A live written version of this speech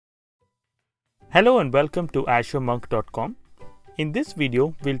Hello and welcome to AzureMonk.com. In this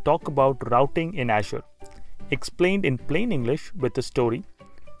video, we'll talk about routing in Azure, explained in plain English with a story,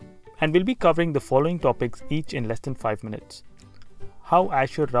 and we'll be covering the following topics each in less than 5 minutes. How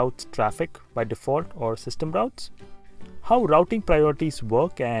Azure routes traffic by default or system routes, how routing priorities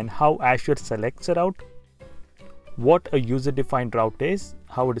work and how Azure selects a route, what a user-defined route is,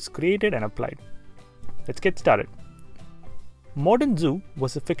 how it is created and applied. Let's get started. Modern Zoo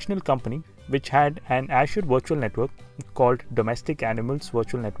was a fictional company which had an Azure virtual network called Domestic Animals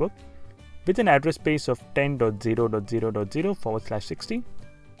Virtual Network with an address space of 10.0.0.0/16,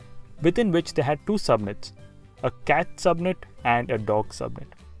 within which they had two subnets, a cat subnet and a dog subnet.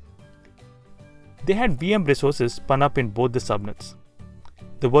 They had VM resources spun up in both the subnets.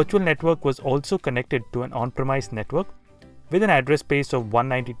 The virtual network was also connected to an on-premise network with an address space of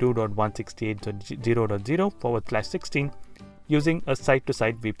 192.168.0.0/16 using a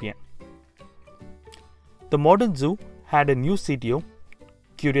site-to-site VPN. The Modern Zoo had a new CTO,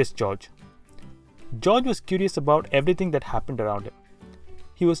 Curious George. George was curious about everything that happened around him.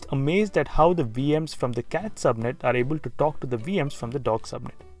 He was amazed at how the VMs from the cat subnet are able to talk to the VMs from the dog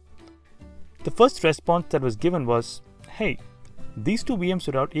subnet. The first response that was given was, hey, these two VMs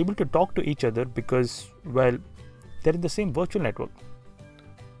are not able to talk to each other because, well, they're in the same virtual network.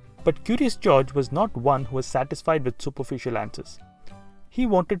 But Curious George was not one who was satisfied with superficial answers. He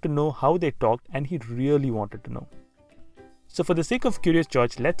wanted to know how they talked, and he really wanted to know. So for the sake of Curious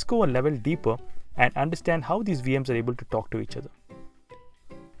George, let's go a level deeper and understand how these VMs are able to talk to each other.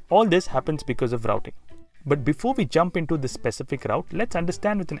 All this happens because of routing. But before we jump into this specific route, let's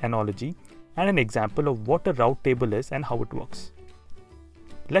understand with an analogy and an example of what a route table is and how it works.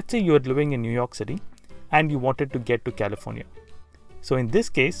 Let's say you're living in New York City and you wanted to get to California. So in this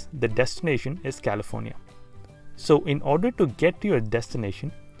case, the destination is California. So in order to get to your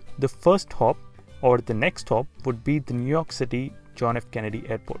destination, the first hop or the next hop would be the New York City John F. Kennedy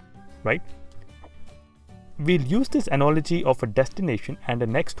Airport, right? We'll use this analogy of a destination and a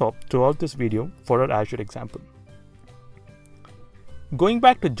next hop throughout this video for our Azure example. Going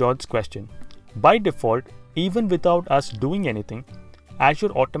back to George's question, by default, even without us doing anything,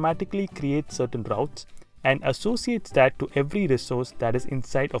 Azure automatically creates certain routes and associates that to every resource that is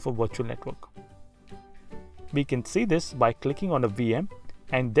inside of a virtual network. We can see this by clicking on a VM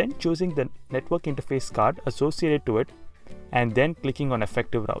and then choosing the network interface card associated to it and then clicking on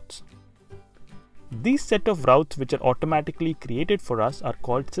effective routes. These set of routes which are automatically created for us are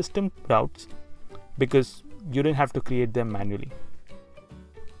called system routes because you didn't have to create them manually.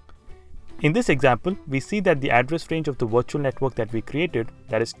 In this example, we see that the address range of the virtual network that we created,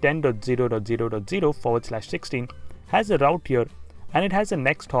 that is 10.0.0.0/16, has a route here and it has a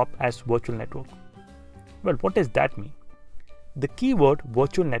next hop as virtual network. Well, what does that mean? The keyword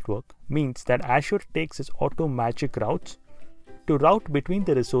virtual network means that Azure takes its auto magic routes to route between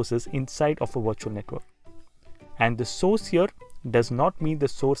the resources inside of a virtual network. And the source here does not mean the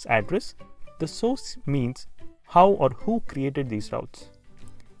source address. The source means how or who created these routes.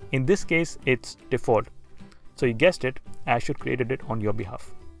 In this case, it's default. So you guessed it, Azure created it on your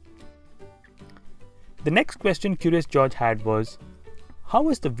behalf. The next question Curious George had was, how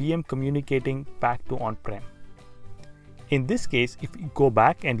is the VM communicating back to on-prem? In this case, if we go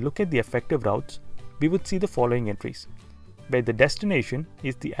back and look at the effective routes, we would see the following entries, where the destination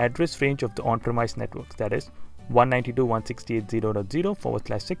is the address range of the on-premise networks, that is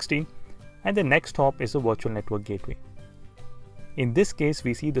 192.168.0.0/16, and the next hop is a virtual network gateway. In this case,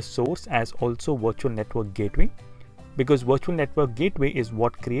 we see the source as also virtual network gateway because virtual network gateway is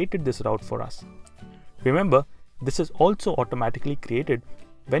what created this route for us. Remember, this is also automatically created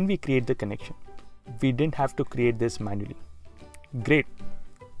when we create the connection. We didn't have to create this manually. Great.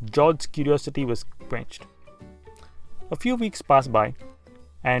 George's curiosity was quenched. A few weeks passed by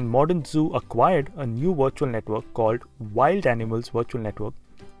and Modern Zoo acquired a new virtual network called Wild Animals Virtual Network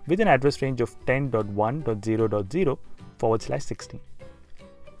with an address range of 10.1.0.0/16,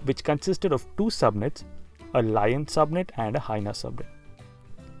 which consisted of two subnets, a lion subnet and a hyena subnet.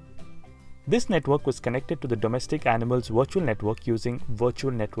 This network was connected to the Domestic Animals Virtual Network using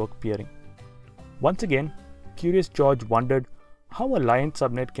virtual network peering. Once again, Curious George wondered how a lion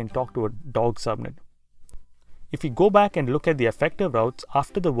subnet can talk to a dog subnet. If we go back and look at the effective routes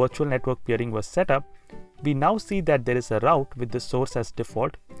after the virtual network peering was set up, we now see that there is a route with the source as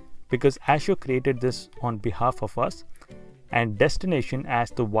default because Azure created this on behalf of us, and destination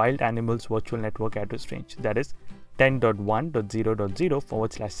as the Wild Animals Virtual Network address range, that is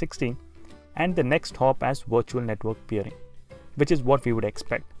 10.1.0.0/16, and the next hop as virtual network peering, which is what we would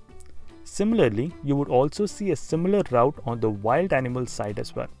expect. Similarly, you would also see a similar route on the wild animal side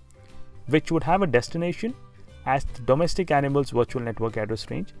as well. which would have a destination as the domestic animals virtual network address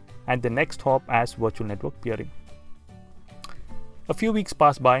range and the next hop as virtual network peering. A few weeks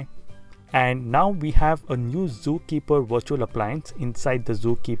pass by, and now we have a new Zookeeper virtual appliance inside the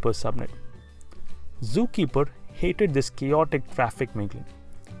Zookeeper subnet. Zookeeper hated this chaotic traffic mingling.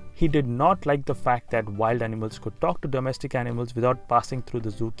 He did not like the fact that wild animals could talk to domestic animals without passing through the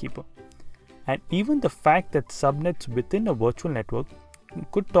Zookeeper. And even the fact that subnets within a virtual network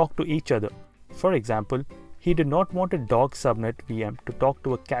could talk to each other. For example, he did not want a dog subnet VM to talk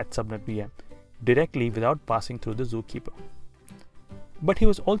to a cat subnet VM directly without passing through the Zookeeper. But he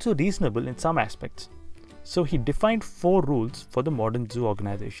was also reasonable in some aspects. So he defined 4 rules for the modern zoo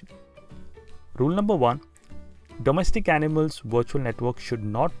organization. Rule number 1. Domestic animals virtual network should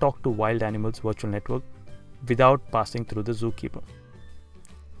not talk to wild animals virtual network without passing through the Zookeeper.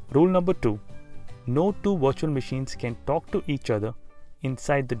 Rule number 2. No 2 virtual machines can talk to each other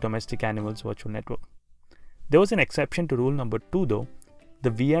inside the domestic animals virtual network. There was an exception to rule number 2 though.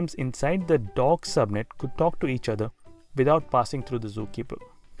 The VMs inside the dog subnet could talk to each other without passing through the Zookeeper.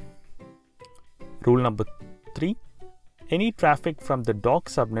 Rule number 3. Any traffic from the dog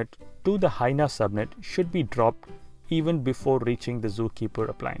subnet to the Hyena subnet should be dropped even before reaching the Zookeeper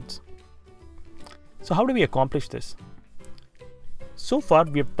appliance. So how do we accomplish this? So far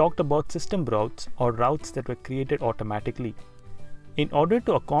we have talked about system routes or routes that were created automatically. In order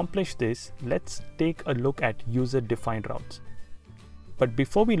to accomplish this, let's take a look at user-defined routes. But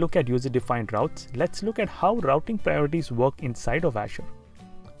before we look at user-defined routes, let's look at how routing priorities work inside of Azure.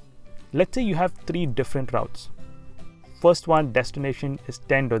 Let's say you have 3 different routes. First one, destination is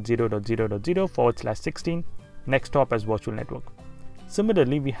 10.0.0.0/16, next hop as virtual network.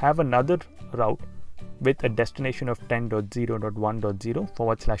 Similarly, we have another route with a destination of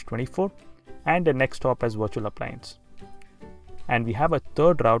 10.0.1.0/24 and a next hop as virtual appliance. And we have a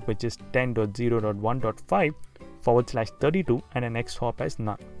third route which is 10.0.1.5/32 and a next hop as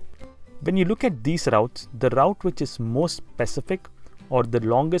none. When you look at these routes, the route which is most specific or the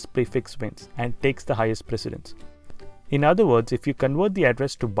longest prefix wins and takes the highest precedence. In other words, if you convert the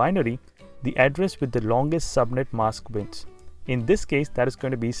address to binary, the address with the longest subnet mask wins. In this case, that is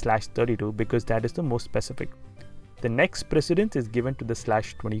going to be /32 because that is the most specific. The next precedence is given to the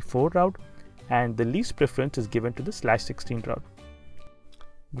 /24 route and the least preference is given to the /16 route.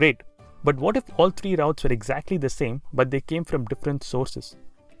 Great, but what if all 3 routes were exactly the same but they came from different sources?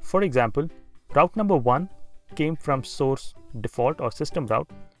 For example, route number 1 came from source default or system route.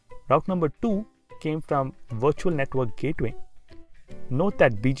 Route number 2 came from virtual network gateway. Note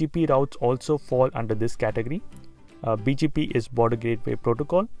that BGP routes also fall under this category. BGP is border gateway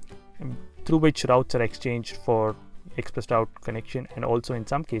protocol through which routes are exchanged for express route connection and also in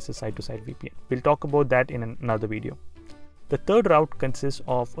some cases site-to-site VPN. We'll talk about that in another video. The third route consists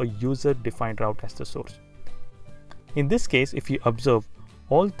of a user-defined route as the source. In this case, if you observe,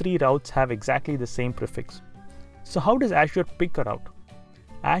 all 3 routes have exactly the same prefix. So how does Azure pick a route?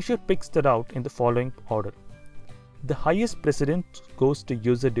 Azure picks the route in the following order. The highest precedence goes to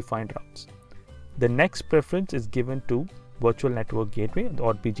user-defined routes. The next preference is given to virtual network gateway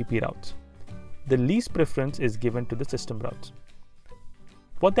or BGP routes. The least preference is given to the system routes.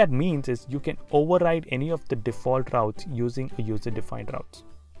 What that means is you can override any of the default routes using a user-defined routes.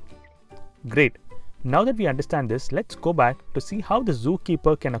 Great. Now that we understand this, let's go back to see how the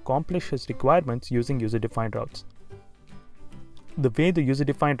Zookeeper can accomplish his requirements using user-defined routes. The way the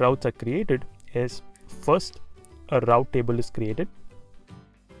user-defined routes are created is first, a route table is created.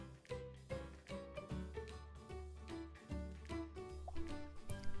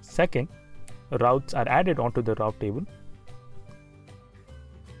 Second, routes are added onto the route table.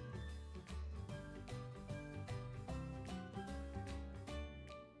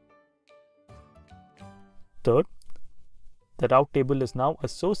 Third, the route table is now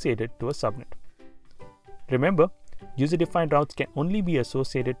associated to a subnet. Remember, user-defined routes can only be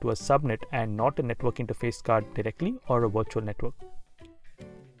associated to a subnet and not a network interface card directly or a virtual network.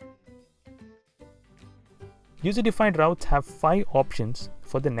 User-defined routes have 5 options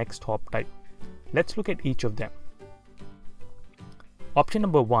for the next hop type. Let's look at each of them. Option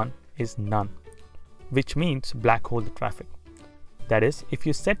number 1 is none, which means black hole the traffic. That is, if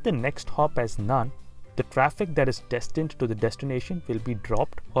you set the next hop as none, the traffic that is destined to the destination will be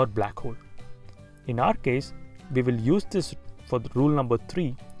dropped or black hole. In our case, we will use this for the rule number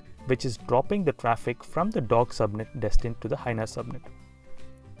 3, which is dropping the traffic from the dog subnet destined to the Hyena subnet.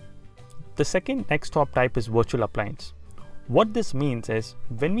 The second next hop type is virtual appliance. What this means is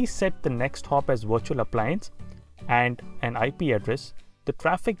when we set the next hop as virtual appliance and an IP address, the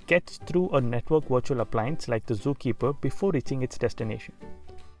traffic gets through a network virtual appliance like the Zookeeper before reaching its destination.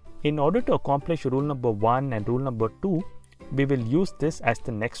 In order to accomplish rule number 1 and rule number 2, we will use this as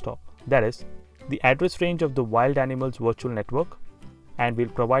the next hop, that is, the address range of the wild animals virtual network, and we'll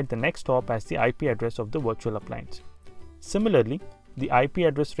provide the next hop as the IP address of the virtual appliance. Similarly, the IP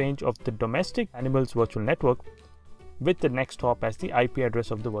address range of the domestic animals virtual network with the next hop as the IP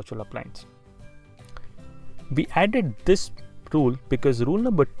address of the virtual appliance. We added this rule because rule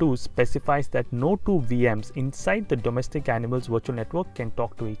number 2 specifies that no two VMs inside the domestic animals virtual network can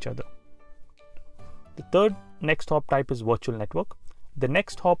talk to each other. The third next hop type is virtual network. The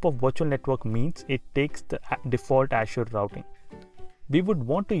next hop of virtual network means it takes the default Azure routing. We would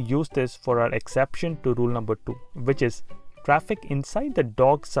want to use this for our exception to rule number 2, which is traffic inside the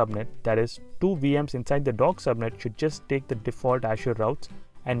dog subnet, that is, two VMs inside the dog subnet should just take the default Azure routes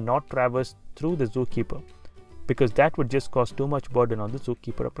and not traverse through the Zookeeper, because that would just cause too much burden on the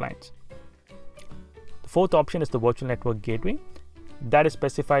Zookeeper appliance. The fourth option is the virtual network gateway. That is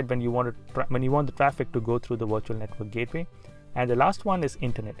specified when you want the traffic to go through the virtual network gateway. And the last one is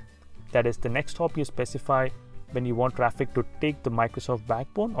internet. That is the next hop you specify when you want traffic to take the Microsoft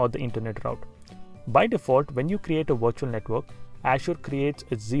backbone or the internet route. By default, when you create a virtual network, Azure creates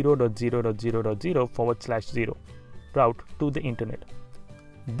a 0.0.0.0/0 route to the internet.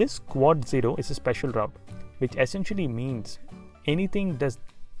 This quad 0 is a special route, which essentially means anything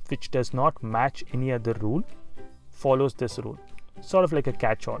which does not match any other rule follows this rule, sort of like a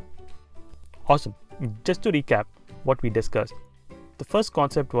catch-all. Awesome. Just to recap what we discussed. The first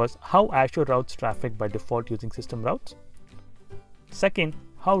concept was how Azure routes traffic by default using system routes. Second,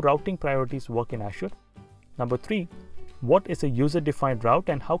 how routing priorities work in Azure. Number 3, what is a user-defined route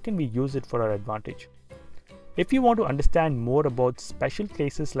and how can we use it for our advantage? If you want to understand more about special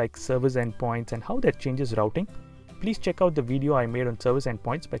cases like service endpoints and how that changes routing, please check out the video I made on service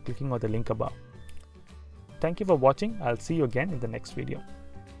endpoints by clicking on the link above. Thank you for watching. I'll see you again in the next video.